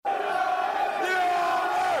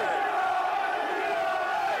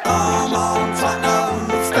Come on, Tottenham,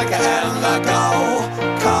 stick it in the goal.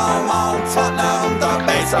 Come on, Tottenham, don't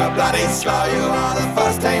be so bloody slow. You are the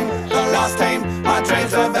first team, the last team my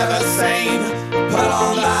dreams have ever seen. Put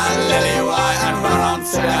on that lily white and run on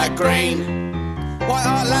to that green. White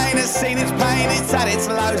Hart Lane has seen its pain, it's had its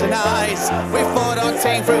lows and highs. We fought our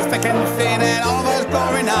team through thick and thin and all those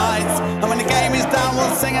glory nights. And when the game is done,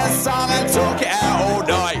 we'll sing a song and talk it out all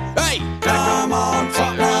night. Hey! Come on,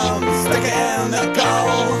 Tottenham, stick it in the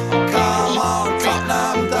goal. Come on,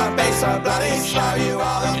 Tottenham, don't be so bloody slow. You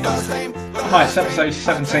are the first team. Hi, it's episode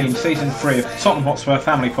 17, season 3 of Tottenham Hotspur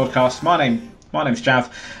Family Podcast. My name's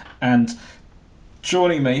Jav, and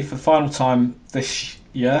joining me for the final time this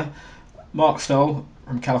year, Mark Stoll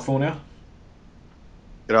from California.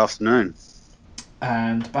 Good afternoon.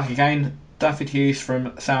 And back again, David Hughes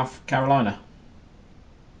from South Carolina.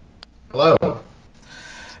 Hello.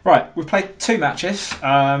 Right, we've played 2 matches.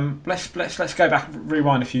 Let's go back,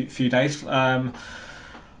 rewind a few days.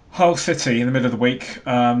 Hull City in the middle of the week.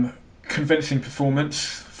 Convincing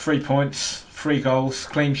performance, 3 points, 3 goals,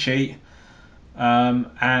 clean sheet,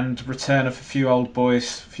 and return of a few old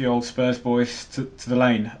Spurs boys to the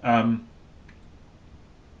lane.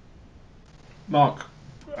 Mark,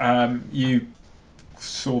 you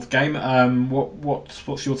saw the game.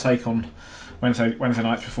 What's your take on Wednesday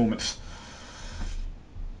night's performance?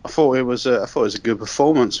 I thought it was a good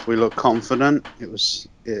performance. We looked confident. It was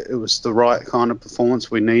the right kind of performance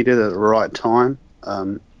we needed at the right time.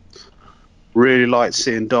 Really liked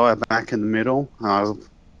seeing Dyer back in the middle. I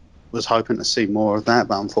was hoping to see more of that,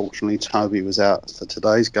 but unfortunately Toby was out for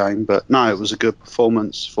today's game. But no, it was a good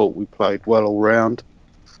performance. Thought we played well all round.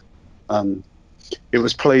 It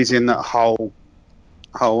was pleasing that Hull,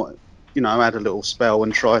 had a little spell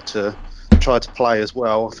and tried to play as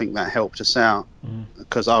well. I think that helped us out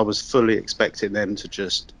because I was fully expecting them to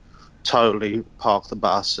just totally park the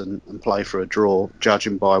bus and play for a draw,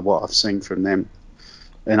 judging by what I've seen from them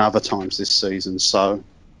in other times this season. So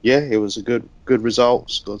yeah, it was a good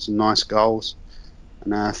result. Got some nice goals,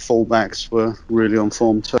 and our fullbacks were really on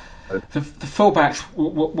form too. The fullbacks,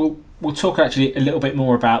 we'll talk actually a little bit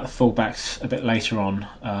more about the fullbacks a bit later on,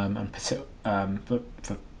 for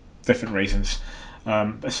different reasons.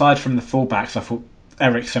 Aside from the fullbacks, I thought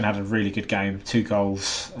Eriksen had a really good game, 2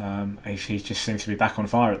 goals. He just seems to be back on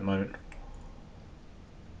fire at the moment.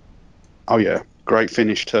 Oh yeah, great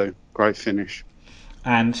finish too. Great finish.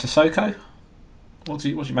 And Sissoko, what do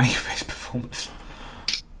you make of his performance?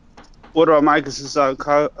 What do I make of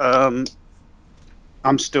Sissoko?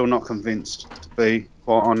 I'm still not convinced, to be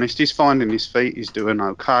quite honest. He's finding his feet. He's doing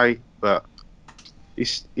okay, but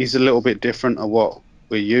he's a little bit different to what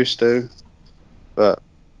we're used to. But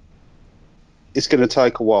it's going to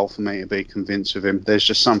take a while for me to be convinced of him. There's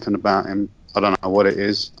just something about him. I don't know what it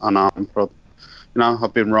is. I know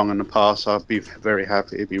I've been wrong in the past. I'd be very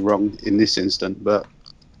happy to be wrong in this instant, but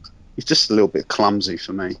he's just a little bit clumsy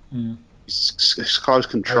for me. His close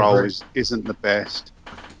control isn't the best.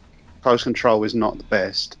 Close control is not the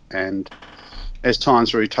best, and there's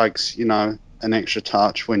times where he takes, an extra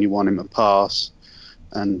touch when you want him to pass.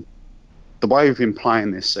 And the way we've been playing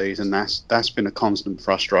this season, that's been a constant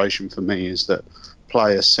frustration for me, is that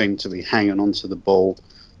players seem to be hanging onto the ball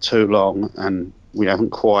too long, and we haven't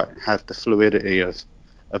quite had the fluidity of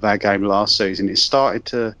our game last season. It started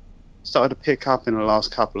to pick up in the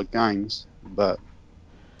last couple of games, but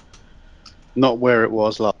not where it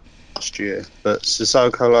was last year. But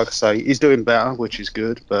Sissoko, like I say, he's doing better, which is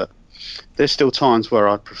good, but there's still times where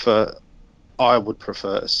I would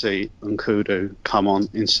prefer to see Nkudu come on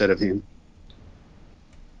instead of him.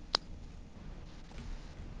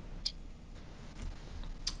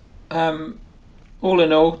 All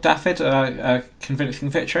in all, David, a convincing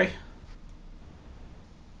victory?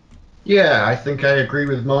 Yeah, I think I agree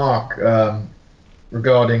with Mark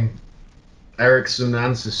regarding Eriksen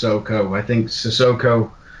and Sissoko. I think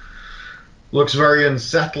Sissoko looks very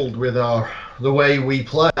unsettled with the way we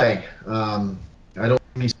play. I don't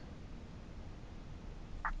think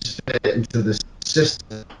he's fit into the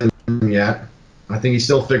system yet. I think he's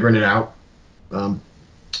still figuring it out.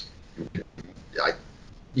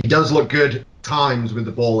 He does look good at times with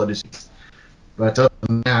the ball at his feet, but other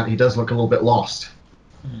than that, he does look a little bit lost.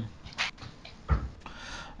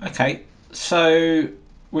 Okay, so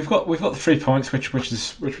we've got the 3 points, which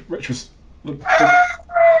was whose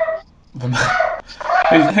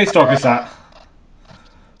dog is that?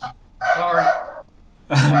 Sorry.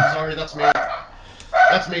 Sorry, that's me.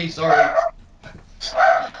 That's me, sorry.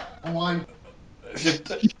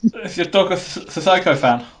 Is your dog a Sissoko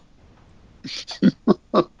fan?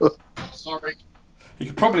 Sorry. You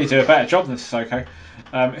could probably do a better job than Sissoko.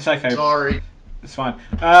 It's okay. Sorry. It's fine.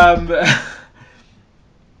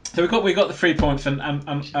 So we got the 3 points and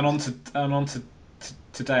on to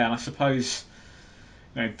today, and I suppose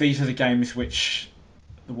these are the games which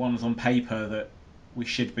the ones on paper that we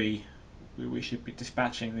should be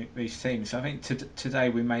dispatching these teams. So I think today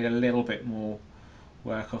we made a little bit more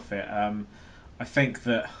work of it. I think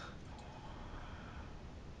that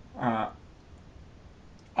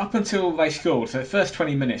up until they scored, so the first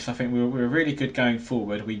 20 minutes, I think we were really good going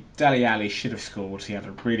forward. Dele Alli should have scored. He had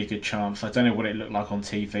a really good chance. I don't know what it looked like on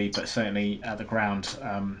TV, but certainly at the ground,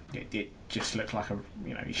 it just looked like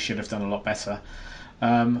he should have done a lot better.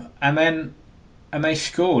 And they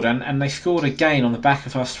scored, and they scored again on the back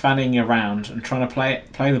of us fanning around and trying to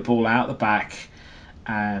play the ball out the back,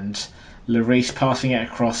 and Lloris passing it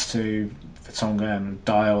across to Vertonghen and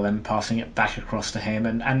Dial, then passing it back across to him,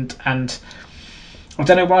 and I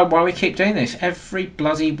don't know why we keep doing this. Every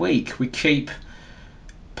bloody week we keep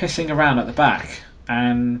pissing around at the back,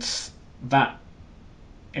 and that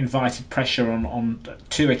invited pressure on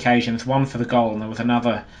 2 occasions, one for the goal, and there was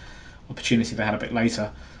another opportunity they had a bit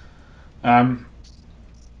later. And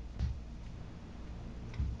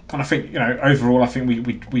I think overall, I think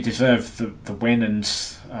we deserve the win, and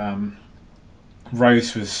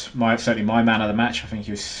Rose was certainly my man of the match. I think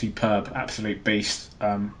he was superb, absolute beast.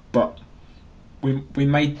 But we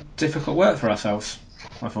made difficult work for ourselves,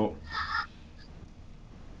 I thought.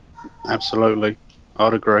 Absolutely.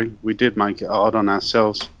 I'd agree. We did make it hard on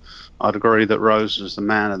ourselves. I'd agree that Rose was the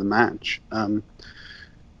man of the match.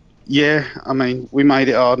 Yeah, I mean, we made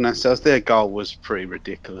it hard on ourselves. Their goal was pretty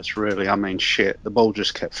ridiculous, really. I mean, shit, the ball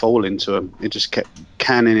just kept falling to them. It just kept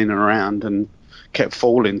cannoning around and kept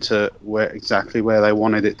falling to exactly where they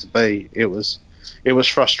wanted it to be. It was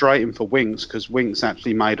frustrating for Winks, because Winks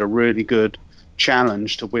actually made a really good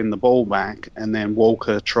challenge to win the ball back, and then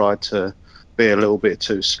Walker tried to be a little bit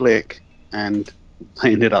too slick, and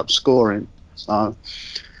they ended up scoring. So,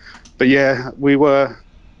 but yeah, we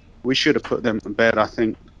should have put them to bed, I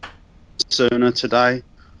think, sooner today.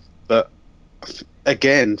 But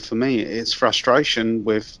again, for me, it's frustration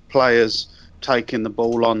with players taking the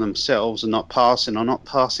ball on themselves and not passing, or not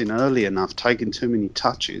passing early enough, taking too many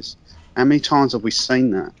touches. How many times have we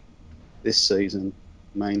seen that this season?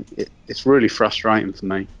 I mean, it's really frustrating for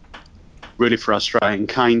me. Really frustrating.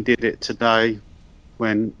 Kane did it today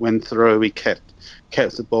when through. He kept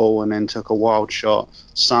the ball and then took a wild shot.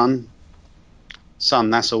 Son,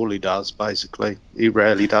 that's all he does, basically. He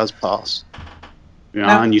rarely does pass.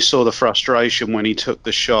 And you saw the frustration when he took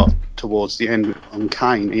the shot towards the end on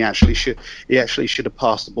Kane. He actually should have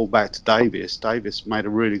passed the ball back to Davies. Davies made a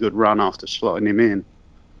really good run after slotting him in.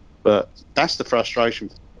 But that's the frustration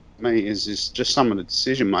for me, is just some of the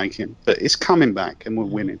decision making. But it's coming back and we're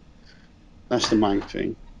winning. That's the main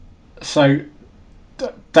thing. So,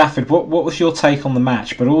 Daffyd, what was your take on the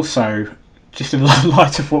match? But also, just in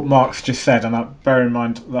light of what Mark's just said, and bear in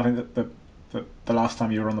mind, I think that the last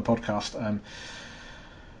time you were on the podcast,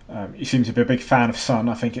 you seem to be a big fan of Son.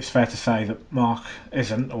 I think it's fair to say that Mark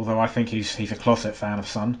isn't, although I think he's a closet fan of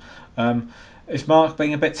Son. Is Mark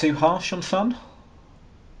being a bit too harsh on Son?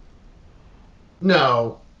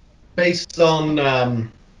 No. Based on the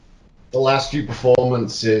last few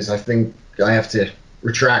performances, I think I have to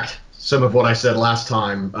retract some of what I said last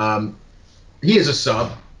time. He is a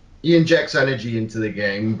sub. He injects energy into the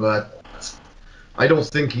game, but I don't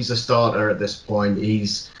think he's a starter at this point.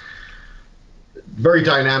 He's very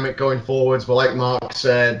dynamic going forwards, but like Mark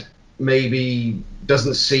said, maybe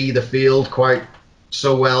doesn't see the field quite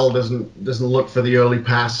so well, doesn't look for the early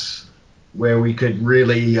pass where we could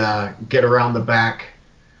really get around the back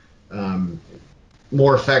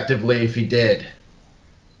more effectively if he did.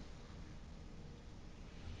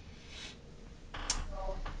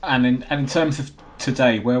 And in terms of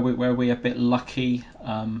today, were we a bit lucky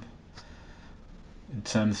in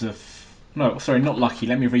terms of not lucky.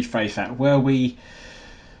 Let me rephrase that.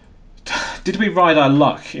 Did we ride our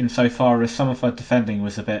luck insofar as some of our defending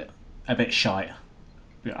was a bit shite?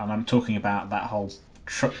 And I'm talking about that whole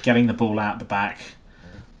getting the ball out the back.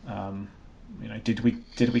 Did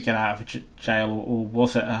we get out of jail, or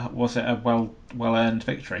was it a well earned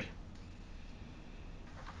victory?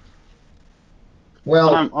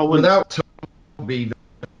 Well, without Toby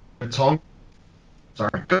Vertonghen.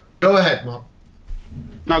 Sorry, go ahead, Mark.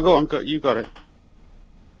 No, go on. You got it.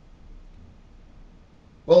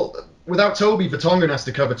 Well, without Toby, Vertonghen has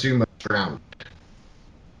to cover too much ground.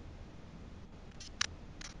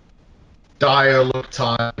 Dyer looked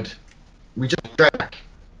tired. We just track.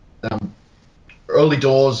 Early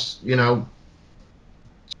doors,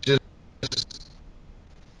 just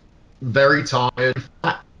very tired.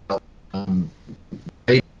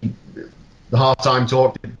 Maybe the halftime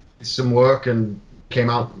talk did some work and came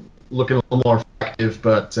out looking a little more effective,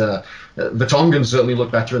 but the Tongans certainly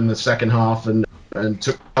looked better in the second half and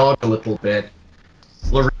took charge a little bit.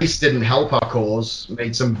 Lloris didn't help our cause,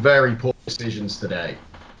 made some very poor decisions today.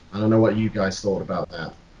 I don't know what you guys thought about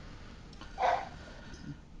that.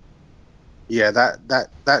 Yeah,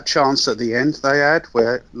 that chance at the end they had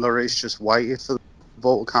where Lloris just waited for the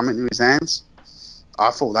ball to come into his hands,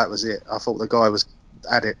 I thought that was it. I thought the guy was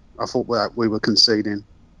at it. I thought that we were conceding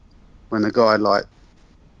when the guy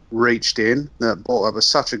reached in. That ball, it was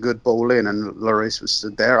such a good ball in, and Lloris was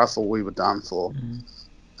stood there. I thought we were done for,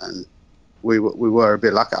 and we were a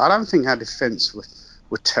bit lucky. I don't think our defence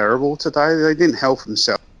were terrible today. They didn't help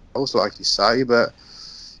themselves, like you say, but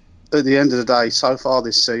at the end of the day, so far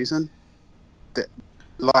this season,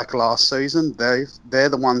 like last season, they're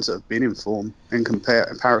the ones that have been in form in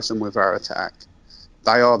comparison with our attack.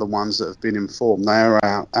 They are the ones that have been in form. They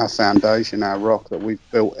are our foundation, our rock that we've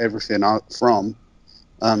built everything out from.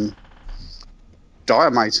 Dyer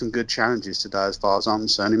made some good challenges today as far as I'm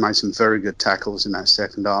concerned. He made some very good tackles in that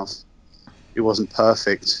second half. It wasn't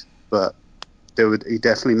perfect, but he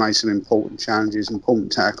definitely made some important challenges,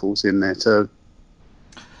 important tackles in there too.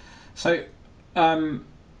 So, on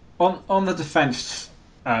the defence,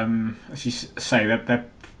 as you say, they're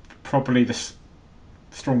probably the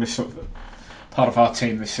strongest sort of part of our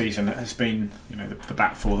team this season has been, the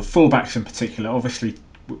back four, the fullbacks in particular. Obviously,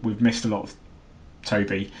 we've missed a lot of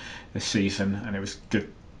Toby this season, and it was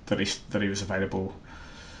good that he was available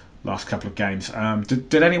last couple of games.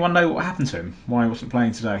 Did anyone know what happened to him? Why he wasn't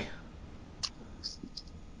playing today?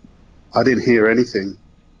 I didn't hear anything.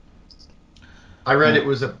 I read it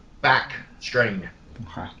was a back strain.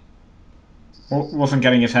 Okay. Wasn't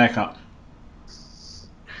getting his haircut.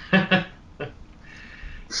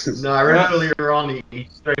 No, I read earlier on he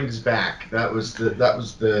strained his back. That was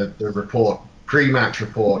the report, pre-match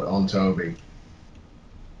report on Toby.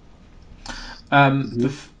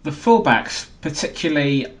 The fullbacks,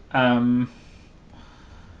 particularly, I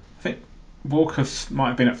think Walker might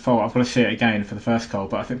have been at fault. I've got to see it again for the first goal,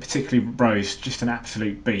 but I think particularly Rose, just an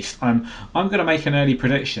absolute beast. I'm going to make an early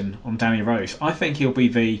prediction on Danny Rose. I think he'll be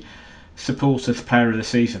the supporters player of the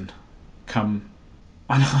season. I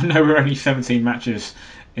know we're only 17 matches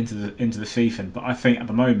into the season, but I think at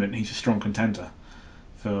the moment he's a strong contender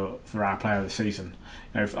for our player of the season.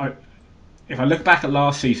 If I look back at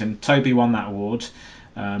last season, Toby won that award.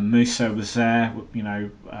 Musa was there,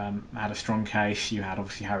 had a strong case. You had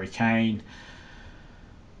obviously Harry Kane,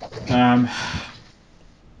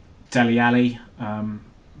 Dele Alli,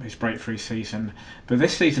 his breakthrough season. But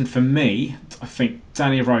this season, for me, I think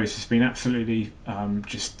Danny Rose has been absolutely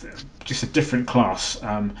just a different class.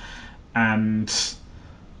 And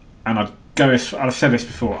I've said this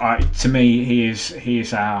before. To me,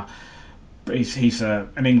 he's an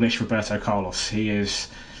English Roberto Carlos. He is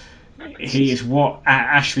what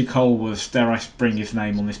Ashley Cole was. Dare I bring his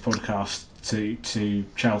name on this podcast to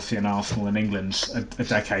Chelsea and Arsenal in England a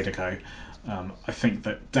decade ago. I think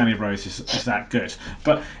that Danny Rose is that good.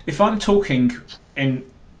 But if I'm talking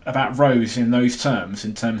about Rose in those terms,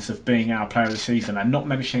 in terms of being our player of the season, and not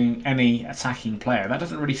mentioning any attacking player, that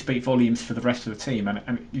doesn't really speak volumes for the rest of the team.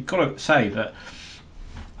 And you've got to say that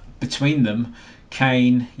between them,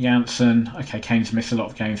 Kane, Janssen, Kane's missed a lot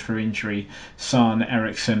of games through injury, Son,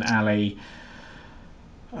 Eriksen, Ali,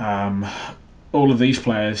 all of these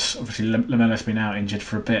players, obviously Lamella's been out injured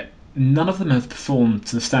for a bit, none of them have performed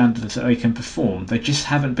to the standards that they can perform. They just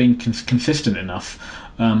haven't been consistent enough.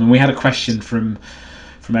 And we had a question from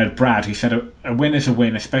Ed Brad, who said a win is a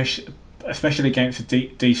win, especially against a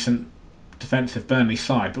decent defensive Burnley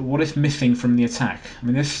side, but what is missing from the attack? I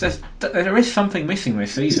mean, there is something missing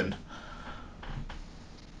this season.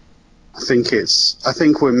 I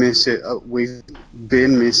think we're missing. We've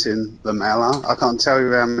been missing Lamela. I can't tell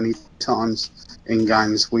you how many times in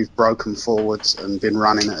games we've broken forwards and been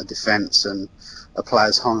running at a defence, and a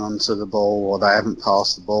player's hung on to the ball, or they haven't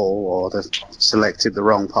passed the ball, or they've selected the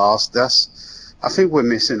wrong pass. I think we're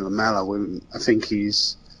missing Lamela. I think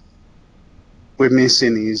we're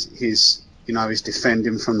missing his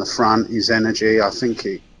defending from the front, his energy. I think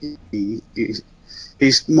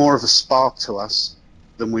he's more of a spark to us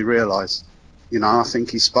than we realise. I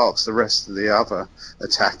think he sparks the rest of the other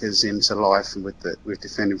attackers into life, and with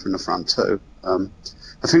defending from the front too.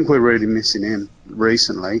 I think we're really missing him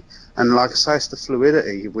recently, and like I say, it's the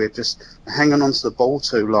fluidity. We're just hanging on to the ball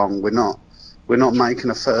too long. We're not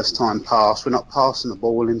making a first time pass. We're not passing the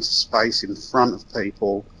ball into space in front of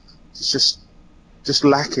people. It's just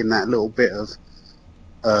lacking that little bit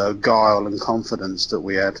of guile and confidence that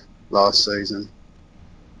we had last season.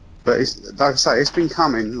 But it's, like I say, it's been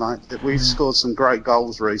coming. Like we've scored some great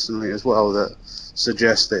goals recently as well that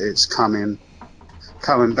suggest that it's coming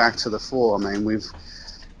back to the fore. I mean,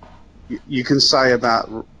 you can say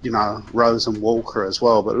about Rose and Walker as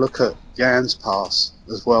well, but look at Jan's pass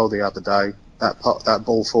as well the other day. That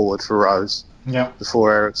ball forward for Rose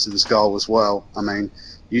before Eriksen's goal as well. I mean,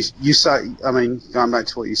 you say, I mean, going back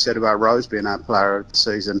to what you said about Rose being our player of the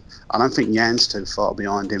season, I don't think Jan's too far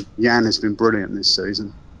behind him. Jan has been brilliant this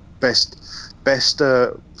season. Best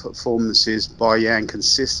performances by Jan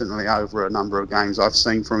consistently over a number of games I've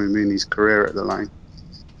seen from him in his career at the Lane.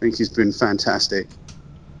 I think he's been fantastic.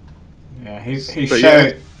 Yeah, he's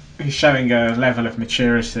showing a level of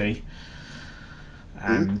maturity,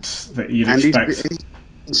 and that you'd expect.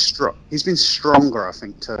 He's been stronger, I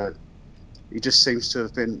think, too. He just seems to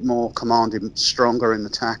have been more commanding, stronger in the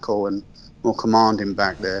tackle, and more commanding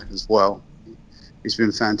back there as well. He's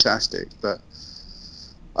been fantastic, but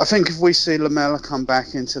I think if we see Lamela come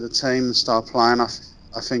back into the team and start playing, I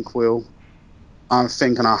think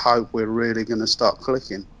and I hope we're really going to start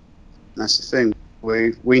clicking. And that's the thing.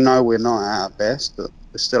 We know we're not at our best, but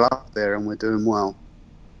we're still up there and we're doing well.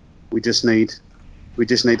 We just need to.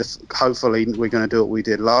 Hopefully, we're going to do what we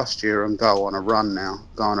did last year and go on a run now.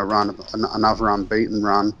 Go on a run, another unbeaten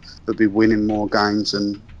run, but be winning more games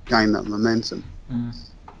and gain that momentum.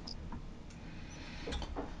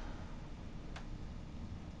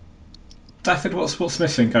 David, what's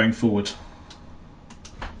missing going forward?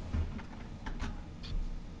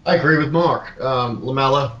 I agree with Mark.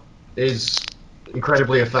 Lamela is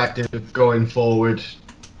incredibly effective going forward,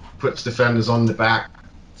 puts defenders on the back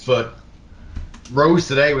foot. Rose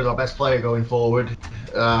today was our best player going forward,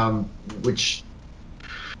 which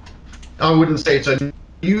I wouldn't say it's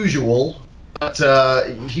unusual, but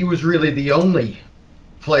he was really the only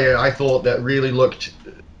player I thought that really looked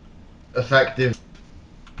effective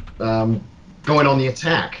going on the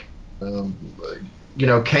attack.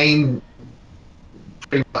 Kane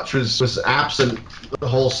pretty much was absent the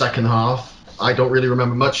whole second half. I don't really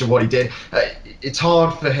remember much of what he did. It's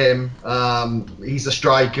hard for him. He's a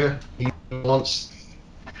striker. He wants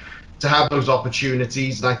to have those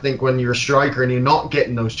opportunities, and I think when you're a striker and you're not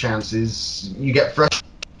getting those chances, you get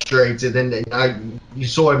frustrated. And you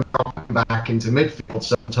saw him dropping back into midfield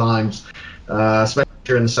sometimes,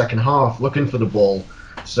 especially in the second half, looking for the ball.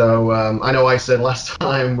 So I know I said last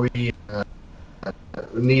time we need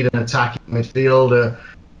an attacking midfielder.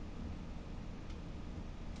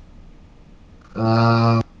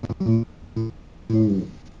 I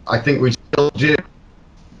think we still do.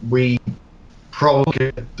 We probably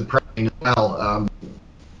get the pressing as well.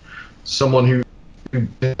 Someone who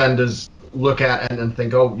defenders look at and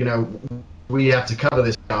think, we have to cover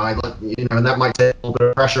this guy, and that might take a little bit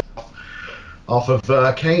of pressure off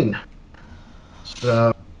of Kane.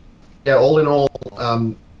 So, yeah, all in all,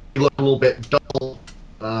 we look a little bit dull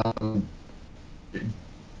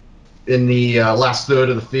in the last third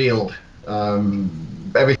of the field.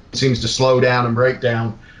 Everything seems to slow down and break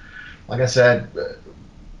down. Like I said,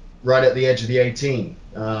 right at the edge of the 18.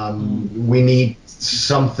 We need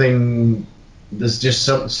something. There's just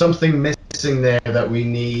something missing there that we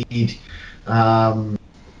need.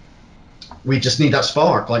 We just need that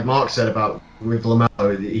spark, like Mark said about with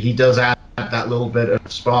Lamela. He does add that little bit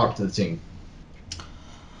of spark to the team.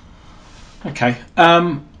 Okay.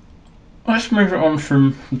 Let's move it on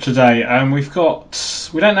from today. We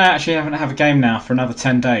don't actually have a game now for another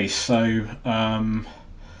 10 days. So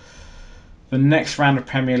the next round of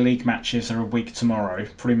Premier League matches are a week tomorrow.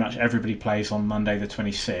 Pretty much everybody plays on Monday the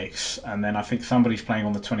 26th, and then I think somebody's playing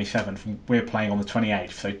on the 27th, and we're playing on the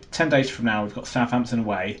 28th. So 10 days from now, we've got Southampton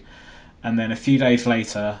away, and then a few days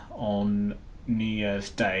later on New Year's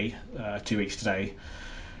Day, 2 weeks today,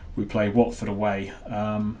 we play Watford away.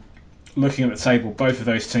 Looking at the table, both of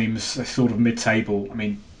those teams are sort of mid-table. I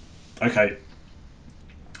mean, okay,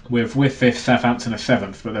 we're 5th, Southampton are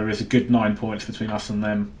 7th, but there is a good 9 points between us and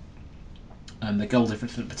them. And the goal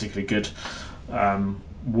difference isn't particularly good.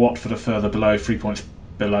 Watford are further below, 3 points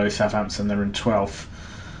below Southampton. They're in 12th.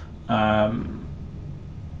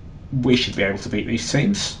 We should be able to beat these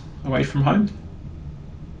teams away from home.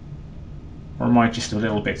 Or am I just a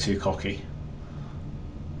little bit too cocky?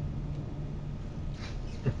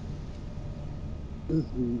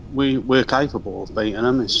 We're capable of beating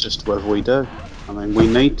them. It's just whether we do. I mean, we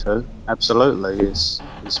need to. Absolutely. It's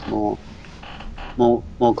more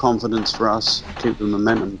confidence for us to keep the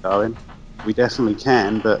momentum going. We definitely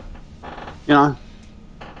can, but it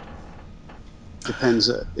depends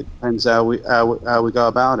how we go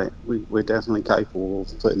about it. We're definitely capable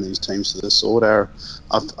of putting these teams to the sword.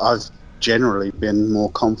 generally been more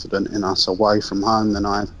confident in us away from home than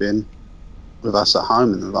I've been with us at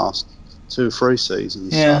home in the last 2 or 3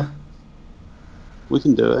 seasons. Yeah. So we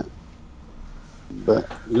can do it. But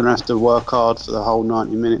you're going to have to work hard for the whole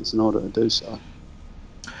 90 minutes in order to do so.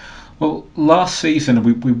 Well, last season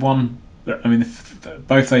we won. I mean,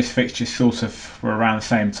 both those fixtures sort of were around the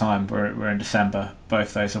same time. We're in December.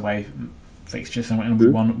 Both those away fixtures, and we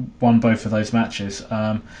won both of those matches.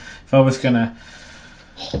 If I was going to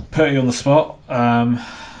put you on the spot,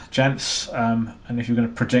 gents, and if you're going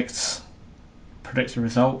to predict a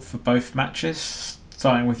result for both matches,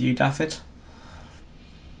 starting with you, David.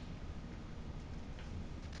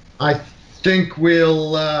 I think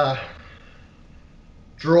we'll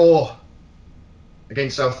draw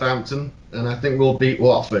against Southampton, and I think we'll beat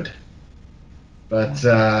Watford. But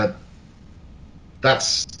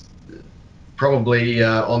that's probably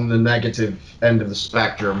on the negative end of the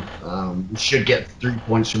spectrum. We should get 3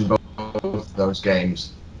 points from both of those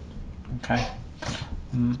games. Okay.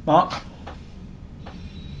 Mark?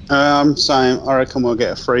 I'm saying I reckon we'll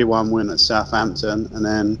get a 3-1 win at Southampton and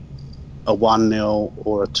then a 1-0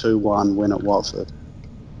 or a 2-1 win at Watford.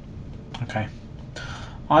 Okay.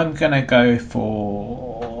 I'm going to go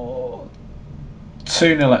for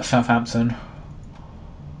 2-0 at Southampton.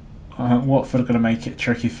 Watford are going to make it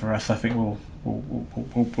tricky for us. I think we'll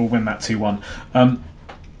win that 2-1. I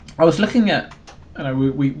was looking at,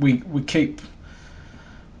 we keep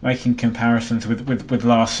making comparisons with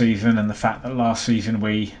last season, and the fact that last season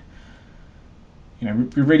we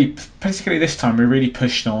really, particularly this time, we really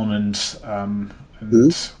pushed on and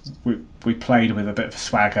we played with a bit of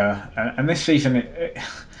swagger. And this season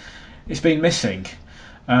it's been missing.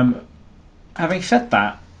 Having said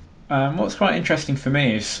that, what's quite interesting for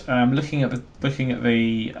me is looking at the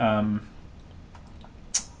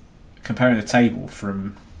comparing the table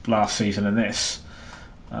from last season and this.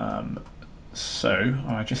 So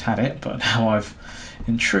I just had it, but now I've,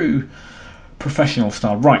 in true professional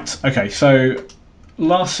style. Right. Okay. So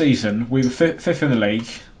last season we were fifth in the league.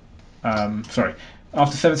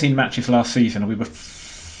 After 17 matches last season, we were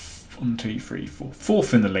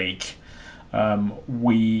 4th in the league.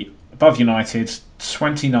 We above United,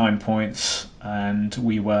 29 points, and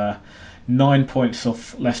we were 9 points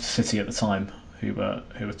off Leicester City at the time, who were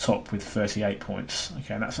top with 38 points.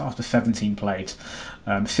 Okay, and that's after 17 played.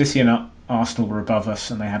 City and Arsenal were above us,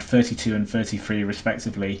 and they had 32 and 33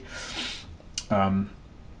 respectively on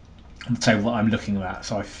the table that I'm looking at.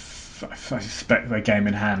 So I suspect their game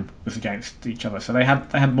in hand was against each other. So they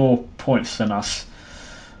had more points than us.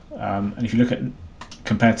 And if you look at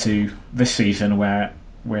compared to this season, where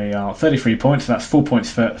we are 33 points, that's 4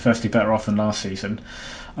 points firstly better off than last season.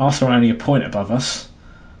 Arsenal are only a point above us.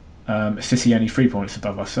 City only 3 points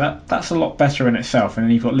above us. So that's a lot better in itself. And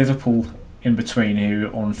then you've got Liverpool in between, who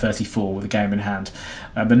are on 34 with a game in hand.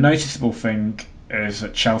 The noticeable thing is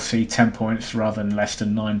that Chelsea 10 points rather than Leicester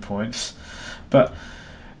 9 points. But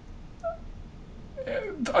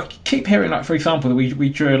I keep hearing, like, for example, that we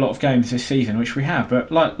drew a lot of games this season, which we have.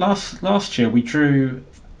 But like last year, we drew,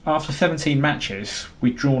 after 17 matches,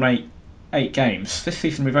 we'd drawn eight games. This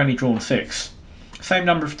season, we've only drawn 6. Same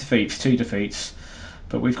number of defeats, 2 defeats.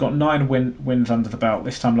 But we've got 9 wins under the belt.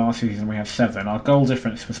 This time last season we had 7. Our goal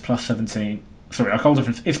difference was plus 17. Sorry, our goal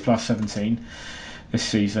difference is plus 17 this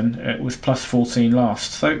season. It was plus 14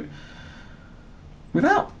 last. So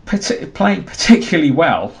without playing particularly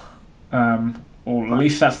well, or at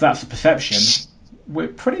least that's the perception, we're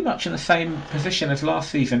pretty much in the same position as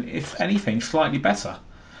last season, if anything, slightly better.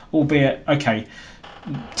 Albeit, okay,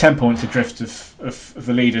 10 points adrift of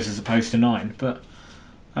the leaders as opposed to 9. But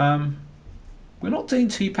we're not doing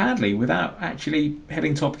too badly without actually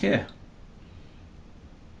hitting top gear.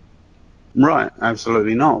 Right,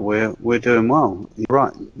 absolutely not. We're doing well. You're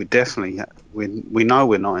right. We definitely we know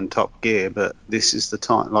we're not in top gear, but this is the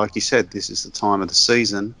time. Like you said, this is the time of the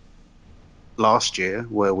season. Last year,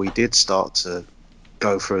 where we did start to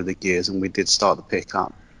go through the gears and we did start to pick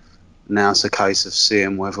up. Now it's a case of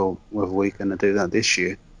seeing whether we're going to do that this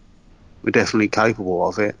year. We're definitely capable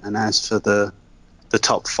of it. And as for the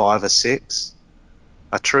top 5 or 6.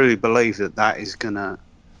 I truly believe that is going to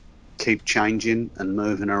keep changing and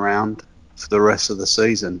moving around for the rest of the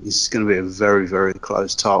season. This is going to be a very, very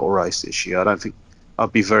close title race this year.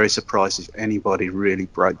 I'd be very surprised if anybody really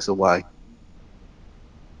breaks away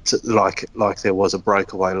like there was a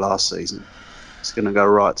breakaway last season. It's going to go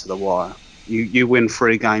right to the wire. You win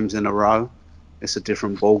 3 games in a row, it's a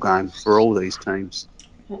different ball game for all these teams.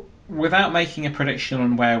 Without making a prediction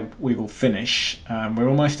on where we will finish, we're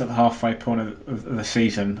almost at the halfway point of the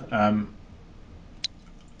season. Are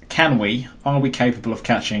we capable of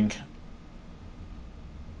catching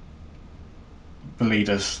the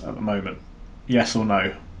leaders at the moment? Yes or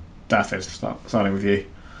no? David, starting with you.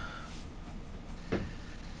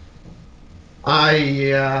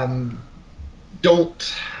 I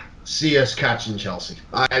don't see us catching Chelsea.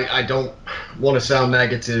 I don't want to sound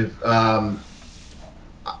negative.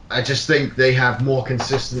 I just think they have more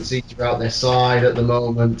consistency throughout their side at the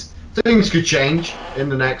moment. Things could change in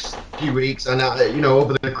the next few weeks, and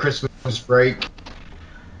over the Christmas break,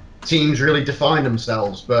 teams really define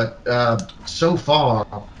themselves. But so far,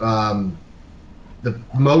 the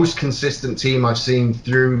most consistent team I've seen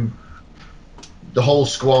through the whole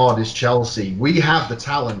squad is Chelsea. We have the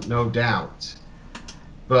talent, no doubt,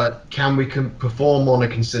 but can we perform on a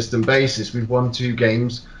consistent basis? We've won 2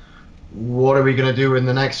 games. What are we going to do in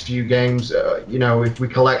the next few games? If we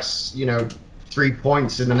collect, 3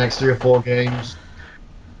 points in the next 3 or 4 games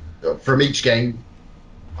from each game,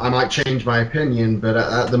 I might change my opinion. But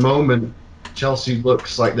at the moment, Chelsea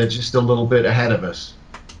looks like they're just a little bit ahead of us.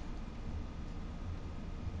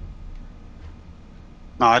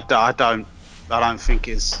 No, I don't think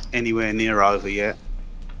it's anywhere near over yet.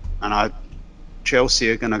 And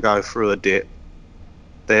Chelsea are going to go through a dip.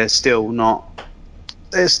 They're still not.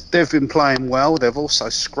 They've been playing well. They've also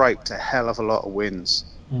scraped a hell of a lot of wins.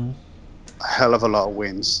 A hell of a lot of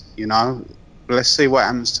wins. Let's see what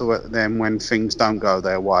happens to them when things don't go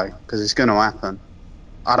their way, because it's going to happen.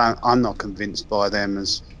 I'm not convinced by them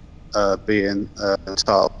as being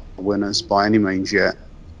title winners by any means yet.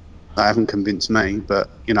 They haven't convinced me, but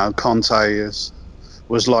Conte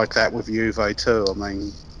was like that with Juve too. I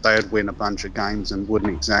mean, they'd win a bunch of games and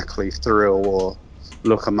wouldn't exactly thrill or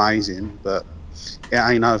look amazing, but it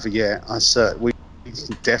ain't over yet. We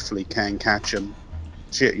definitely can catch them.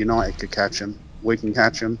 Shit, United could catch them. We can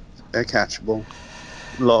catch them. They're catchable.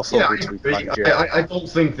 A lot of football to be played yet. I don't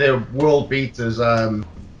think they're world beaters.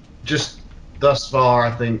 Just thus far,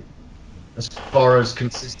 I think, as far as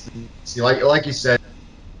consistency, like you said,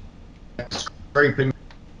 scraping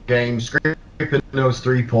games, scraping those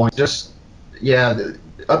 3 points.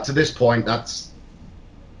 Up to this point,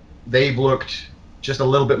 they've looked just a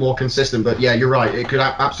little bit more consistent. But yeah, you're right. It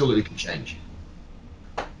absolutely could change.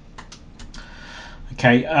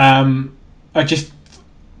 Okay. I just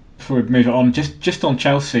before we move on, just on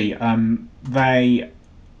Chelsea, I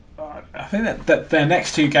think that their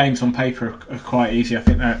next 2 games on paper are quite easy. I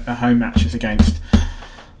think they're home matches against,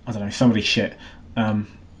 I don't know, somebody shit.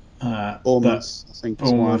 Bournemouth, I think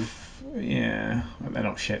it's one. Yeah, they're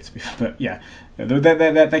not shit to be fair, but yeah,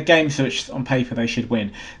 they're games which on paper they should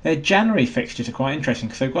win. Their January fixtures are quite interesting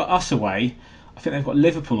because they've got us away. I think they've got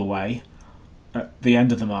Liverpool away at the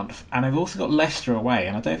end of the month, and they've also got Leicester away,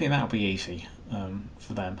 and I don't think that'll be easy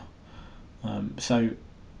for them.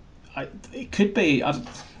 It could be.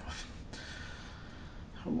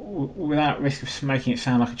 Without risk of making it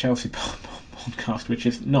sound like a Chelsea podcast, which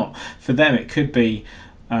is not, for them it could be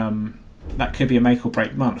that could be a make or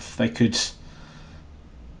break month. They could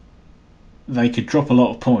drop a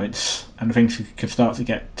lot of points and things could start to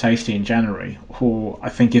get tasty in January, or I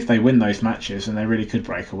think if they win those matches then they really could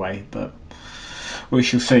break away, but we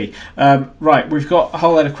shall see. Right, we've got a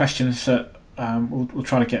whole load of questions that we'll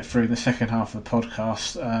try to get through in the second half of the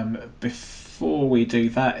podcast. Before we do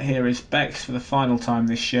that, here is Bex for the final time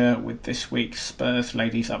this year with this week's Spurs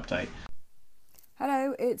Ladies Update.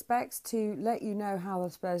 Hello, it's Bex to let you know how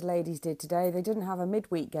the Spurs ladies did today. They didn't have a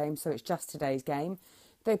midweek game, so it's just today's game.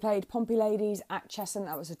 They played Pompey Ladies at Cheshunt.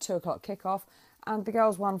 That was a 2 o'clock kickoff, and the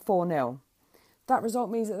girls won 4-0. That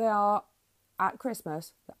result means that they are, at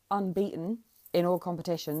Christmas, unbeaten in all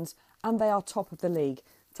competitions, and they are top of the league.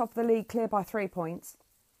 Top of the league, clear by 3 points,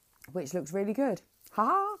 which looks really good.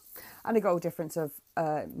 Ha! And a goal difference of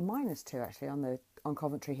 -2 actually on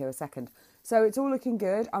Coventry here a second. So it's all looking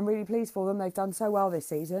good. I'm really pleased for them. They've done so well this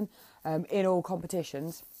season in all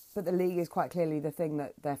competitions, but the league is quite clearly the thing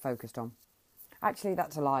that they're focused on. Actually,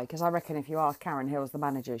 that's a lie, because I reckon if you ask Karen Hills, the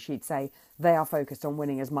manager, she'd say they are focused on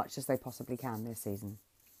winning as much as they possibly can this season.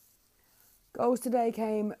 Goals today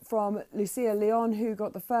came from Lucia Leon, who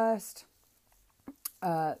got the first.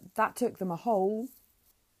 That took them a whole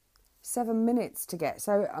 7 minutes to get,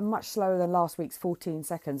 so much slower than last week's 14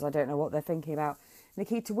 seconds. I don't know what they're thinking about.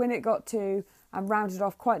 Nikita Winnett got 2 and rounded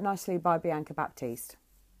off quite nicely by Bianca Baptiste.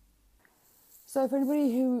 So for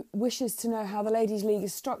anybody who wishes to know how the Ladies' League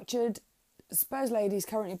is structured, Spurs Ladies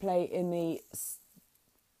currently play in the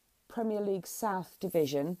Premier League South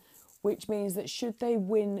Division, which means that should they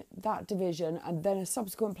win that division and then a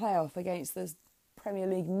subsequent playoff against the Premier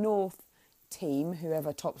League North team,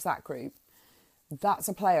 whoever tops that group, that's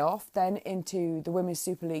a playoff then into the Women's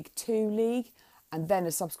Super League 2 league, and then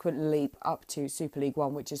a subsequent leap up to Super League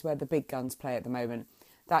 1, which is where the big guns play at the moment.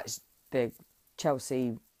 That's the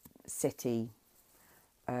Chelsea, City,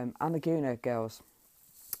 and the Gooner girls.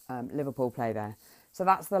 Liverpool play there. So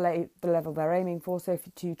that's the level they're aiming for. So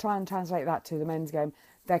to try and translate that to the men's game,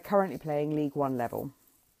 they're currently playing League One level.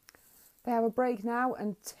 They have a break now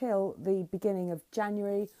until the beginning of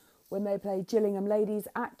January, when they play Gillingham Ladies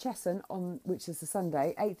at Cheshunt, which is the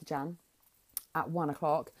Sunday, 8th of Jan, at 1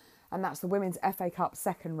 o'clock. And that's the Women's FA Cup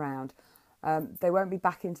second round. They won't be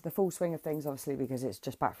back into the full swing of things, obviously, because it's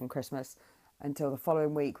just back from Christmas, until the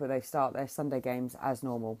following week, where they start their Sunday games as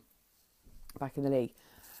normal, back in the league.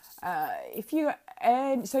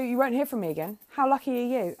 So you won't hear from me again. How lucky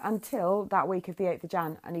are you? Until that week of the 8th of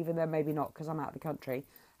Jan, and even then maybe not, because I'm out of the country.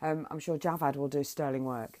 I'm sure Javad will do sterling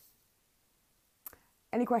work.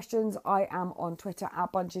 Any questions? I am on Twitter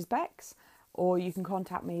at BunchesBex, or you can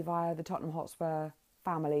contact me via the Tottenham Hotspur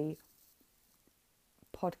Family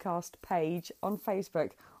Podcast page on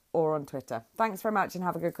Facebook or on Twitter. Thanks very much and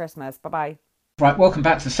have a good Christmas. Bye-bye. Right, welcome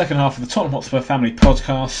back to the second half of the Tottenham Hotspur Family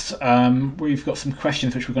Podcast. We've got some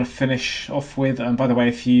questions which we're going to finish off with. And by the way,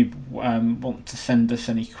 if you want to send us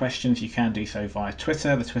any questions, you can do so via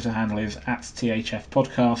Twitter. The Twitter handle is @THF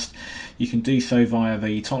Podcast. You can do so via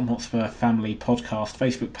the Tottenham Hotspur Family Podcast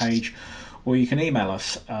Facebook page, or you can email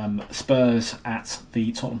us,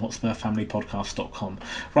 spurs@the-tottenham-hotspur-family-podcast.com.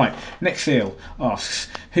 Right, Nick Seal asks,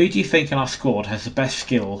 who do you think in our squad has the best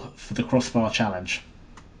skill for the crossbar challenge?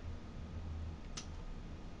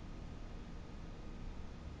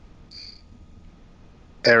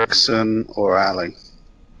 Ericsson or Ali?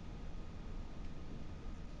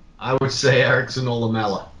 I would say Ericsson or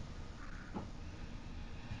Lamella.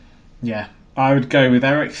 Yeah, I would go with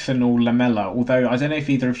Ericsson or Lamella, although I don't know if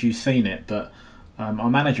either of you've seen it, but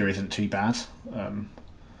our manager isn't too bad.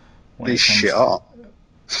 He's shit up.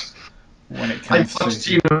 When it comes to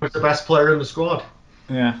Pochettino was the best player in the squad.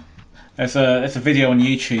 Yeah, there's a video on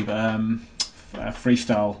YouTube,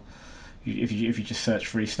 freestyle. If you just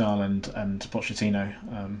search freestyle and Pochettino,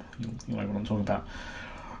 you'll know what I'm talking about.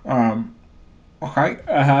 Okay.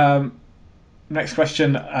 Next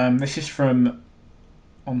question. This is from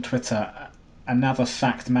on Twitter. Another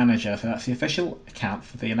Sacked Manager. So that's the official account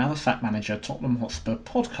for the Another Sacked Manager Tottenham Hotspur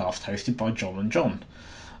podcast, hosted by John and John.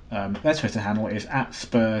 Their Twitter handle is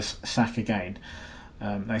 @SpursSackAgain.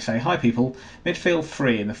 They say, hi people, midfield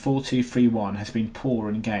 3 in the 4-2-3-1 has been poor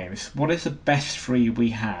in games. What is the best 3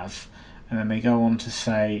 we have? And then they go on to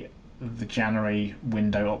say the January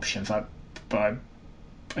window options. Okay,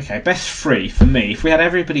 best 3 for me. If we had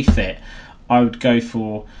everybody fit, I would go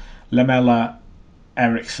for Lamella,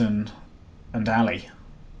 Ericsson, and Ali.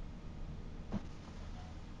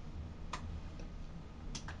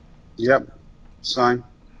 Yep, same.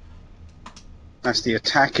 That's the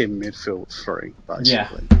attacking midfield 3,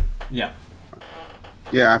 basically. Yeah.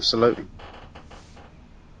 Yeah, absolutely.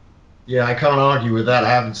 Yeah, I can't argue with that. I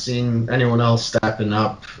haven't seen anyone else stepping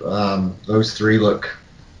up. Those 3 look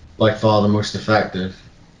by far the most effective.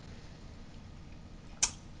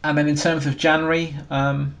 And then in terms of January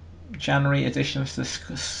additions to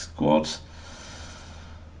the squad,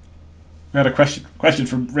 we had a question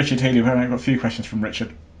from Richard Healy. We've got a few questions from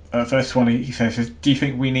Richard. First one, he says, do you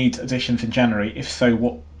think we need additions in January? If so,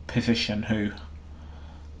 what position? Who?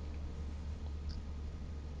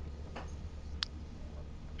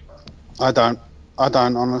 I don't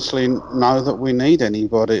honestly know that we need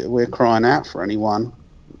anybody. We're crying out for anyone,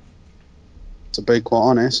 to be quite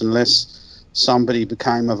honest, unless somebody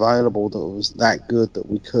became available that was that good that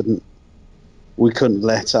we couldn't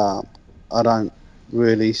let up. I don't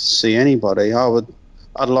really see anybody.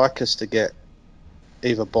 I'd like us to get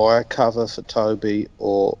either buy a cover for Toby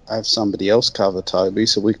or have somebody else cover Toby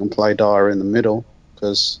so we can play Dyer in the middle,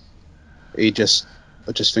 because I just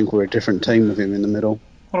think we're a different team with him in the middle.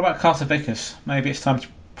 What about Carter Vickers? Maybe it's time to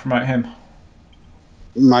promote him.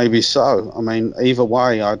 Maybe so. I mean, either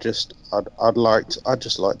way, I'd just like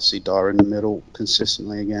to see Dyer in the middle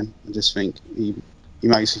consistently again. I just think he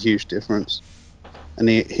makes a huge difference, and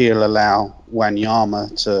he'll allow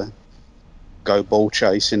Wanyama to go ball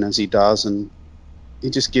chasing as he does, and he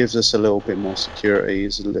just gives us a little bit more security.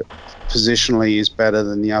 Positionally, he's better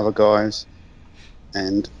than the other guys,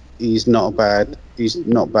 and he's not bad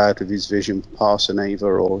with his vision passing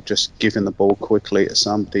either, or just giving the ball quickly to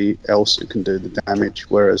somebody else who can do the damage.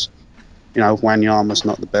 Whereas, Wanyama's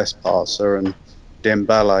not the best passer, and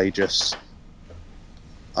Dembele just,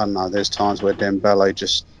 I don't know, there's times where Dembele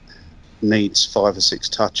just needs 5 or 6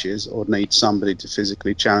 touches or needs somebody to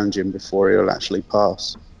physically challenge him before he'll actually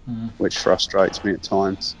pass, which frustrates me at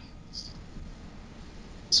times.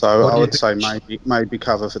 So I would say maybe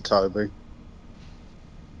cover for Toby.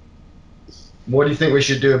 What do you think we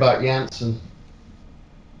should do about Janssen?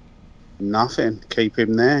 Nothing. Keep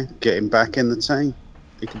him there. Get him back in the team.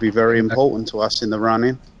 He could be very important to us in the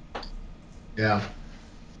running. Yeah.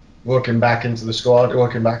 Working back into the squad,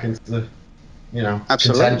 working back into the,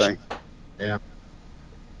 Absolutely. contention. Yeah.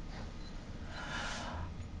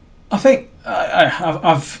 I think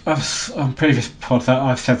I've on previous pods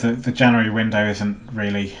I've said that the January window isn't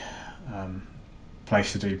really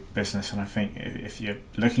place to do business, and I think if you're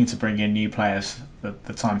looking to bring in new players,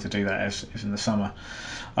 the time to do that is in the summer.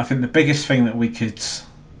 I think the biggest thing that we could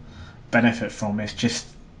benefit from is just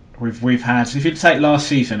we've had, if you take last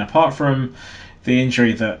season, apart from the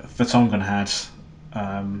injury that Vertonghen had,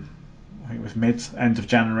 I think it was end of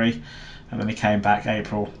January, and then he came back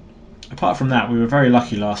April. Apart from that, we were very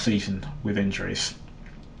lucky last season with injuries.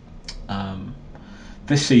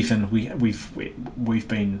 This season, we've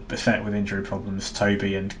been beset with injury problems.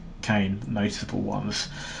 Toby and Kane, noticeable ones.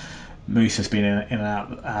 Moose has been in and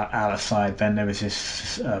out of side. Then there was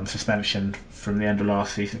this suspension from the end of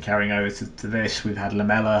last season carrying over to this. We've had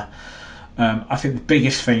Lamella. I think the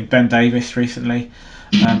biggest thing, Ben Davis recently.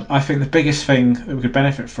 I think the biggest thing that we could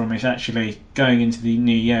benefit from is actually going into the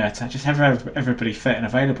new year to just have everybody fit and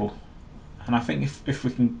available. And I think if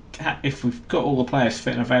we've got all the players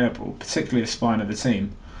fit and available, particularly the spine of the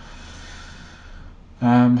team,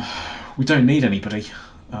 we don't need anybody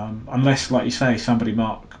unless, like you say, somebody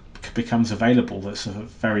becomes available that's of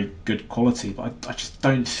very good quality. But I just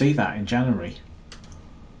don't see that in January.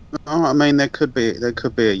 No, I mean there could be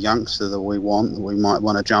a youngster that we might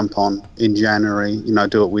want to jump on in January.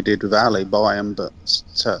 Do what we did with Ali, buy them, but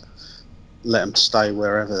to let them stay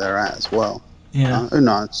wherever they're at as well. Yeah. Who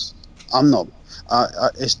knows? I'm not.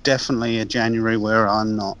 It's definitely a January where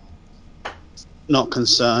I'm not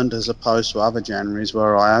concerned, as opposed to other Januaries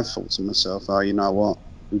where I have thought to myself, "Oh, you know what?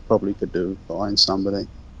 We probably could do buying somebody."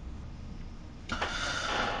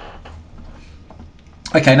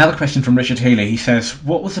 Okay, another question from Richard Healy. He says,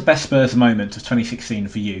 "What was the best Spurs moment of 2016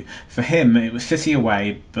 for you?" For him, it was City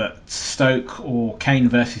away, but Stoke or Kane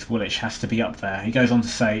versus Woolwich has to be up there. He goes on to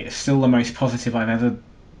say, "It's still the most positive I've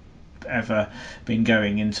ever been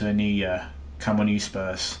going into a new year. Come on, you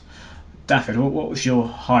Spurs." Daffyd, what was your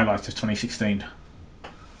highlight of 2016?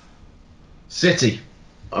 City.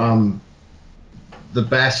 The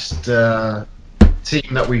best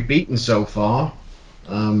team that we've beaten so far.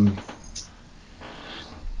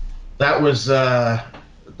 That was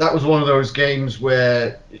one of those games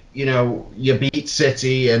where you beat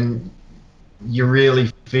City and you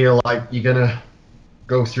really feel like you're gonna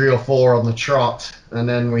go 3 or 4 on the trot, and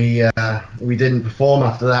then we didn't perform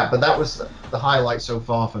after that. But that was the highlight so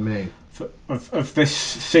far for me. Of this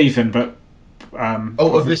season, but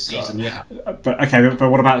of this season, yeah. But okay, but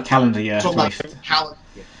what about the calendar year? Calendar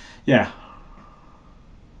year. Yeah.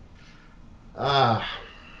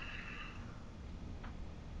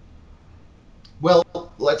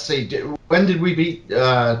 Well, let's see. When did we beat?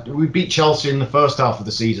 We beat Chelsea in the first half of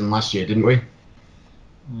the season last year, didn't we?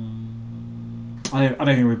 I don't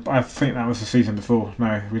think I think that was the season before.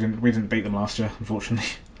 No, we didn't beat them last year, unfortunately.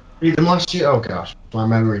 Beat them last year? Oh gosh, my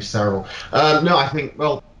memory's terrible. No, I think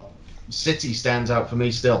City stands out for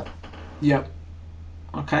me still. Yep.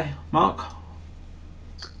 Okay, Mark.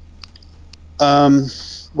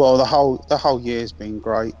 Well, the whole year's been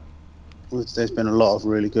great. There's been a lot of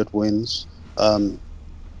really good wins.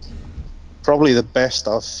 Probably the best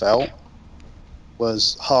I've felt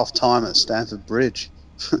was half time at Stamford Bridge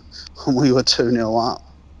when we were 2-0 up.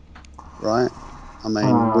 Right? I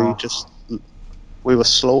mean, we were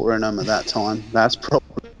slaughtering them at that time. That's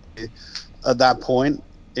probably, at that point,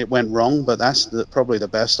 it went wrong, but that's probably the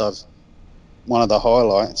best one of the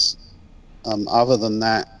highlights. Other than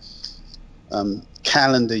that,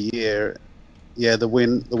 calendar year, yeah, the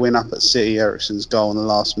win up at City, Eriksen's goal in the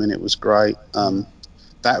last minute was great.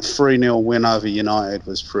 That 3-0 win over United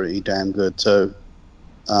was pretty damn good too.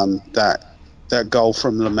 That goal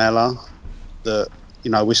from Lamella,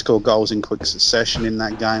 we scored goals in quick succession in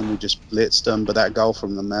that game. We just blitzed them, but that goal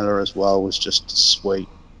from Lamella as well was just a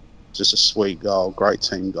sweet goal, great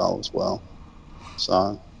team goal as well.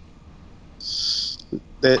 So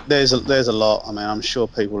there's a lot. I mean, I'm sure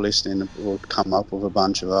people listening will come up with a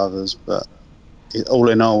bunch of others, but all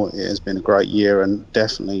in all, it has been a great year, and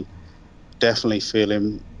definitely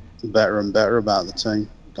feeling better and better about the team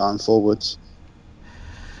going forwards.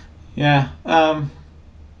 Yeah,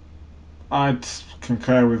 I'd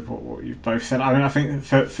concur with what you've both said. I mean, I think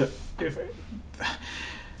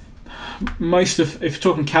if you're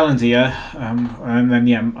talking calendar year, and then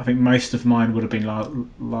yeah, I think most of mine would have been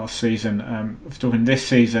last season. If you're talking this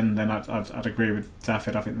season, then I'd agree with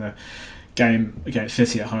Daffyd. I think the game against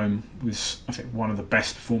City at home was, I think, one of the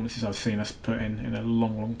best performances I've seen us put in a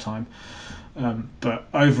long time. But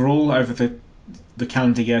overall, over the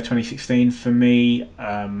calendar year 2016, for me,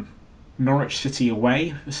 Norwich City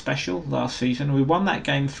away was special last season. We won that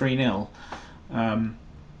game 3-0.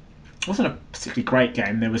 It wasn't a particularly great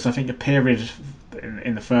game. There was, I think, a period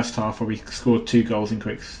in the first half where we scored 2 goals in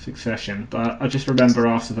quick succession. But I just remember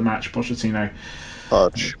after the match, Pochettino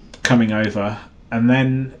coming over, and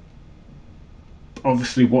then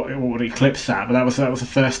obviously what eclipsed that. But that was the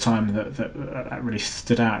first time that really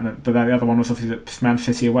stood out. But the other one was obviously that Man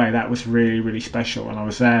City away. That was really special, and I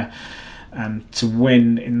was there. And to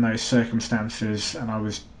win in those circumstances, and I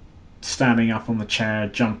was standing up on the chair,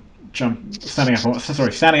 standing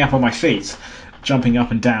up on my feet, jumping up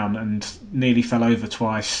and down, and nearly fell over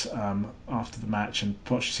twice after the match. And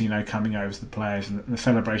Pochettino coming over to the players and the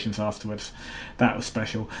celebrations afterwards, that was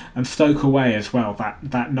special. And Stoke away as well.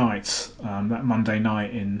 That night, that Monday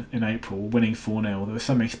night in April, winning 4-0. There was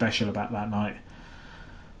something special about that night.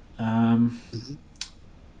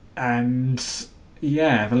 And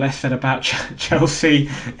yeah, the less said about Chelsea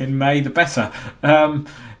in May, the better. John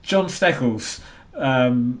Steckles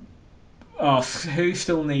asks, who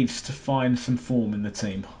still needs to find some form in the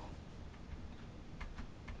team?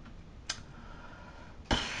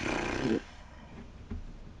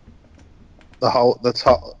 The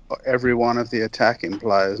top, every one of the attacking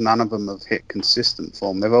players, none of them have hit consistent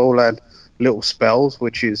form. They've all had little spells,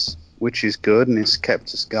 which is good, and it's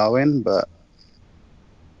kept us going. But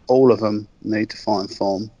all of them need to find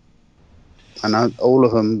form, and all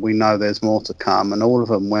of them, we know there's more to come. And all of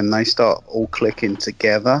them, when they start all clicking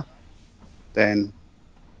together, then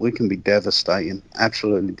we can be devastating,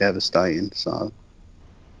 absolutely devastating. So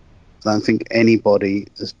I don't think anybody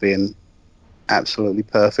has been absolutely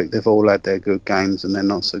perfect. They've all had their good games and their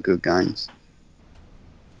not so good games.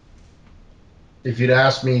 If you'd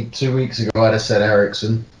asked me 2 weeks ago, I'd have said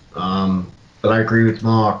Eriksen. But I agree with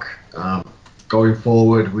Mark. Going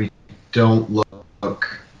forward, we don't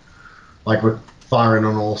look like we're firing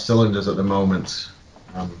on all cylinders at the moment.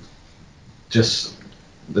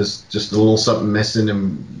 There's just a little something missing,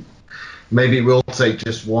 and maybe it will take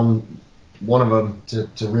just one of them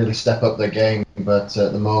to really step up their game. But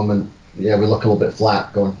at the moment, yeah, we look a little bit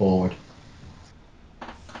flat going forward.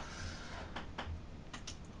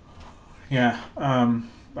 Yeah,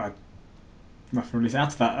 nothing really to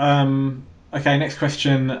add to that. Okay, next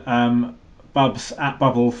question. Bubs at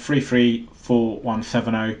Bubble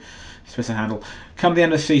 334170. Twitter handle. Come the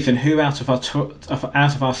end of the season, who out of our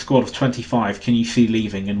squad of 25 can you see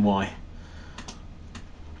leaving, and why?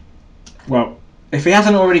 Well, if he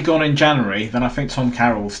hasn't already gone in January, then I think Tom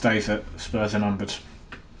Carroll stays at Spurs Unumbered.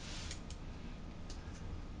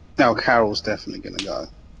 Now Carroll's definitely going to go.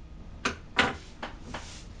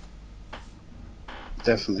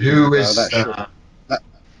 Definitely.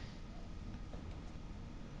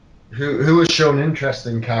 Who has shown interest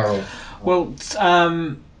in Carroll? Well,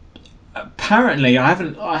 apparently I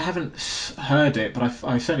haven't heard it, but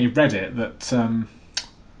I certainly read it that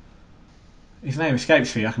his name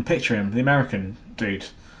escapes me. I can picture him, the American dude,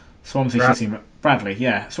 Swansea City, Bradley.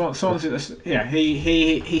 Yeah, Swansea. Yeah,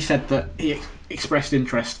 he said that he expressed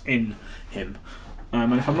interest in him,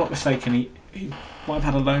 and if I'm not mistaken, he might have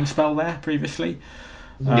had a loan spell there previously.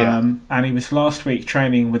 And he was last week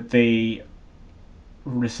training with the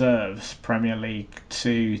reserves Premier League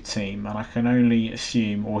 2 team, and I can only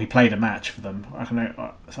assume, or he played a match for them.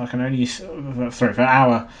 For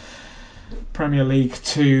our Premier League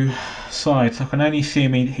 2 side, so I can only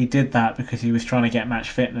assume he did that because he was trying to get match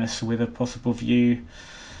fitness with a possible view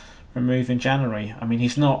remove in January. I mean,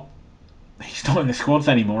 he's not in the squads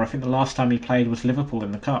anymore. I think the last time he played was Liverpool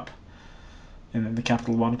in the Cup, in the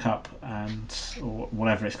Capital One Cup, or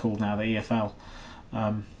whatever it's called now, the EFL.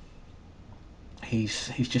 He's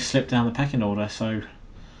just slipped down the pecking order. So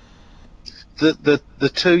the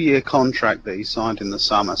 2-year contract that he signed in the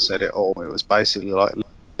summer said it all. It was basically like,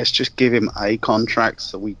 let's just give him a contract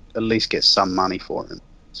so we at least get some money for him,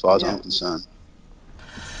 as far as I'm concerned.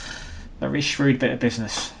 Very shrewd bit of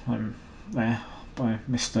business there by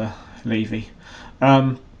Mr. Levy.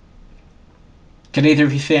 Can either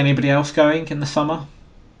of you see anybody else going in the summer?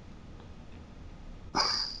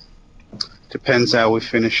 Depends how we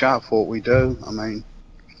finish up, what we do. I mean,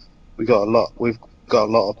 we've got a lot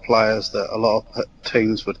of players that a lot of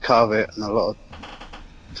teams would covet and a lot of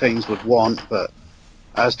teams would want, but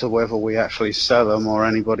as to whether we actually sell them or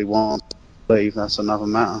anybody wants to leave, that's another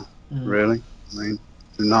matter, really. I mean,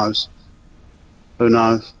 who knows?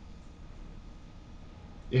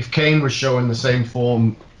 If Kane was showing the same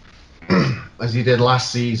form as he did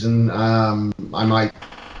last season, I might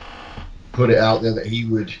put it out there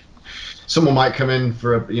that someone might come in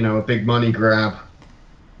for a big money grab,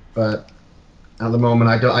 but at the moment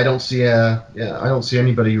I don't see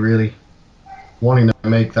anybody really wanting to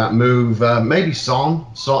make that move. Maybe Son.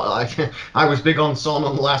 I was big on Son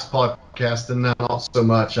on the last podcast, and now not so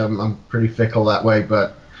much. I'm pretty fickle that way,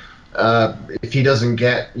 but if he doesn't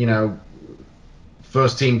get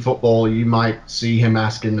first team football, you might see him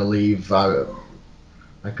asking to leave. I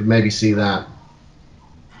could maybe see that.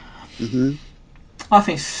 Hmm. I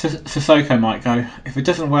think Sissoko might go if it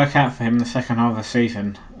doesn't work out for him in the second half of the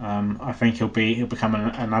season. I think he'll become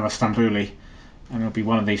another Stambouli, and he'll be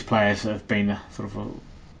one of these players that have been sort of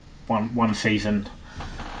one season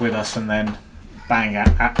with us and then bang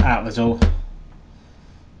out the door.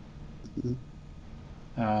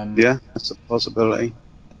 Yeah, that's a possibility.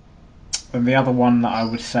 And the other one that I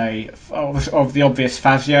would say, of the obvious,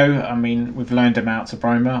 Fazio. I mean, we've loaned him out to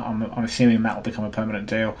Broma. I'm assuming that will become a permanent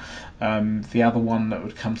deal. The other one that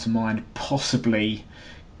would come to mind, possibly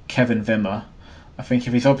Kevin Wimmer. I think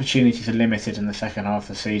if his opportunities are limited in the second half of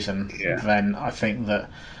the season, then I think that,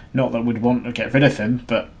 not that we'd want to get rid of him,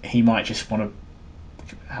 but he might just want to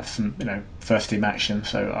have some, first team action.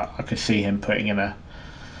 So I could see him putting in a.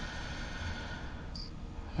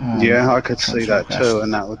 I could see that request. too,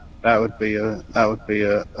 and that would be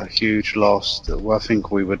a huge loss. I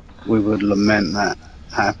think we would lament that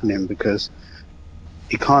happening, because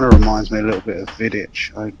he kind of reminds me a little bit of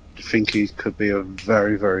Vidic. I think he could be a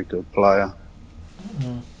very, very good player.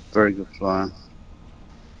 Very good player.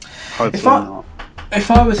 Hopefully not.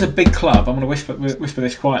 If I was a big club, I'm going to whisper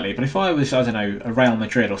this quietly, but if I was, I don't know, a Real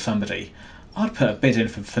Madrid or somebody, I'd put a bid in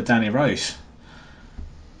for Danny Rose.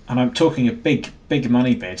 And I'm talking a big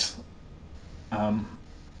money bid.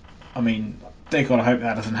 I mean, they've got to hope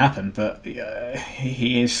that doesn't happen, but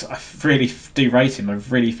he is. I really do rate him. I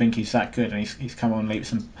really think he's that good, and he's come on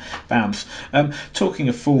leaps and bounds. Talking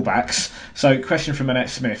of fullbacks, so question from Annette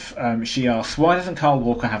Smith. She asks, why doesn't Carl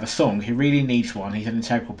Walker have a song? He really needs one. He's an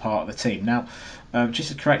integral part of the team. Now, just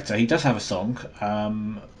to correct her, he does have a song,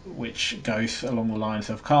 which goes along the lines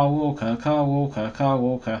of Carl Walker, Carl Walker, Carl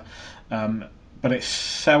Walker, but it's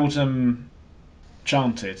seldom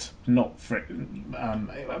chanted. Not for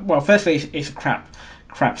well, firstly, it's a crap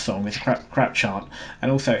song. It's a crap chant,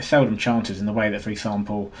 and also it's seldom chanted in the way that, for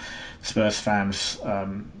example, Spurs fans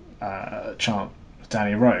chant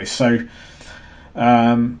Danny Rose. So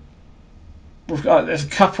there's a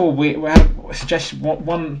couple. We have suggested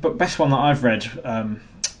one, but best one that I've read on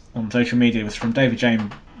social media was from David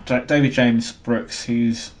James Brooks,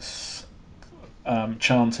 whose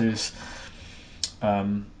chant is.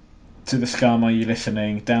 To the scum, are you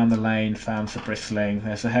listening? Down the lane, fans are bristling.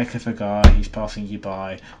 There's a heck of a guy, he's passing you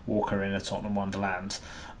by. Walker in a Tottenham Wonderland.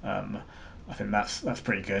 I think that's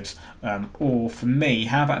pretty good. Or for me,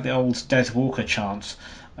 how about the old Des Walker chant?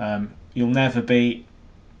 You'll never beat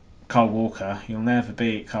Carl Walker. You'll never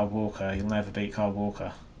beat Carl Walker. You'll never beat Carl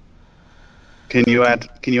Walker. Can you add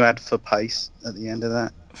for pace at the end of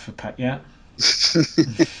that? Yeah.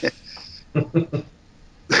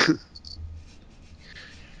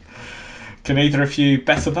 Can either of you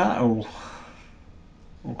better that, or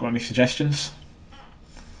got any suggestions?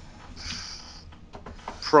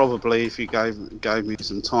 Probably, if you gave me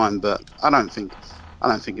some time, but I don't think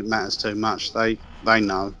it matters too much. They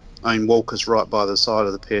know. I mean, Walker's right by the side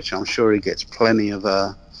of the pitch. I'm sure he gets plenty of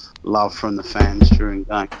love from the fans during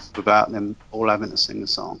games without them all having to sing a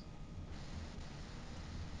song.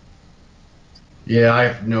 Yeah, I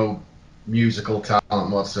have no musical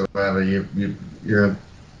talent whatsoever. You're.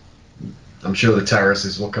 I'm sure the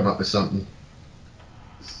terraces will come up with something.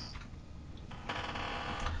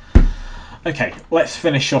 Okay, let's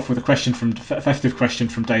finish off with a festive question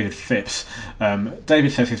from David Phipps.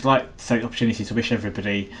 David says he'd like to take the opportunity to wish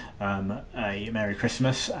everybody a Merry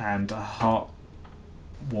Christmas and a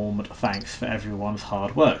heart-warmed thanks for everyone's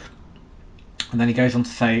hard work. And then he goes on to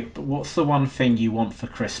say, but what's the one thing you want for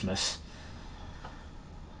Christmas?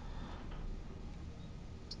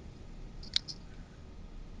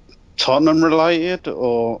 Tottenham related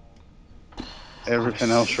or everything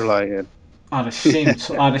else related? I'd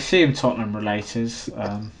assume Tottenham related.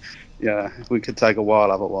 Yeah, we could take a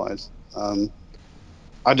while otherwise. I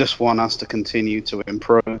just want us to continue to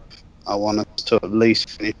improve. I want us to at least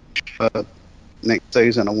finish next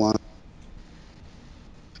season. I want to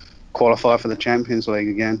qualify for the Champions League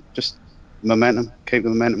again. Just momentum, keep the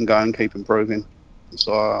momentum going, keep improving. That's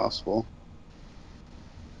all I ask for.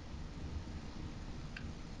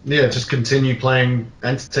 Yeah, just continue playing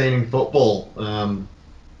entertaining football.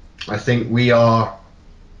 I think we are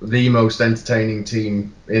the most entertaining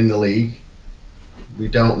team in the league. We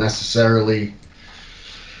don't necessarily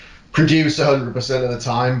produce 100% of the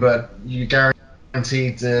time, but you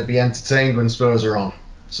guaranteed to be entertained when Spurs are on.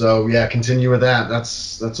 So yeah, continue with that.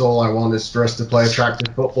 That's all I want, is for us to play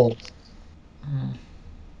attractive football.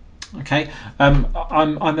 Okay, I'm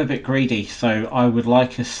a bit greedy, so I would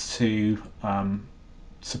like us to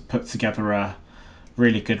put together a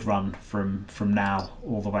really good run from now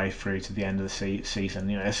all the way through to the end of the season.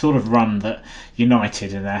 You know, a sort of run that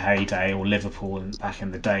United in their heyday, or Liverpool back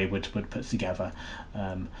in the day would put together.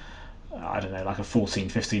 I don't know, like a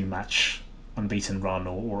 14-15 match unbeaten run,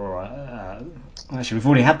 or actually we've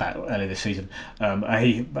already had that earlier this season.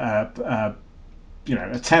 A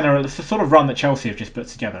 10, or it's the sort of run that Chelsea have just put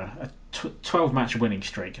together, a 12-match winning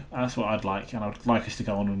streak. That's what I'd like, and I'd like us to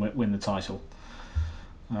go on and win the title.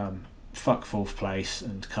 Fuck fourth place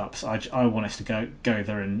and cups. I want us to go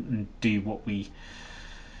there and do what we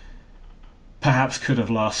perhaps could have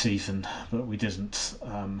last season, but we didn't.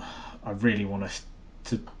 I really want us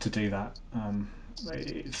to do that.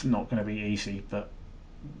 It's not going to be easy, but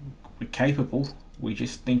we're capable. We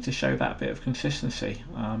just need to show that bit of consistency.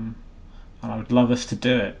 And I would love us to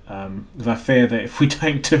do it, because I fear that if we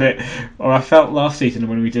don't do it, or I felt last season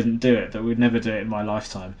when we didn't do it, that we'd never do it in my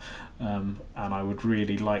lifetime. And I would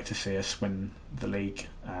really like to see us win the league,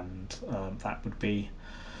 and that would be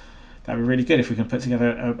really good if we can put together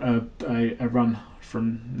a run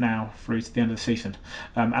from now through to the end of the season.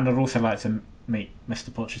 And I'd also like to meet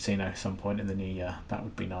Mr. Pochettino at some point in the new year. That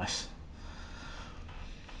would be nice.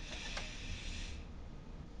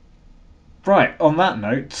 Right, on that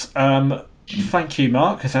note, thank you,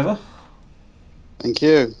 Mark, as ever. Thank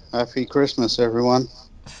you. Happy Christmas, everyone.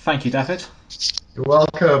 Thank you, David. You're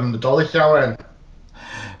welcome. The Dolly Shower.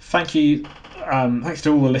 Thank you. Thanks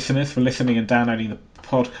to all the listeners for listening and downloading the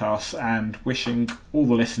podcast, and wishing all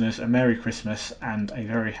the listeners a Merry Christmas and a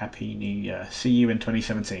very Happy New Year. See you in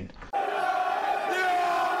 2017.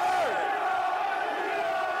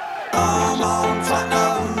 Come on,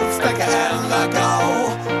 Tottenham, stick it in the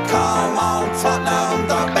goal. Come on, Tottenham,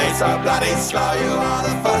 don't be so bloody slow. You are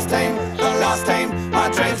the first team, the last team my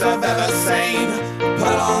dreams have ever seen.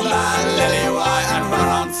 Put on that lily white and run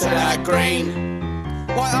on to that green.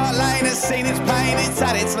 White Hart Lane has seen its pain, it's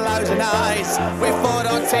had its lows and highs. We fought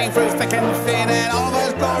our team through thick and thin and all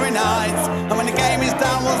those glory nights. And when the game is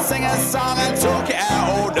done, we'll sing a song and talk it out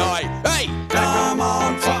all night. Hey! Come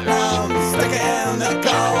on, Tottenham, stick it in the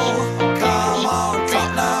goal. Come on,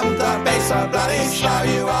 Tottenham, don't be so bloody slow.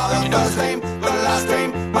 You are the first team, the last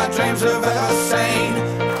team my dreams have ever seen.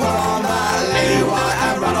 Put on that lily white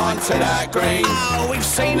and run on to that green. Oh, we've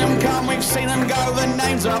seen them come, we've seen them go, the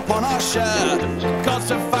names up on our shirt. Gods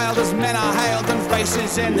have failed as men are hailed and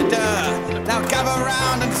faces in the dirt. Now gather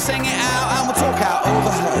round and sing it out and we'll talk out all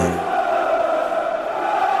the hurt.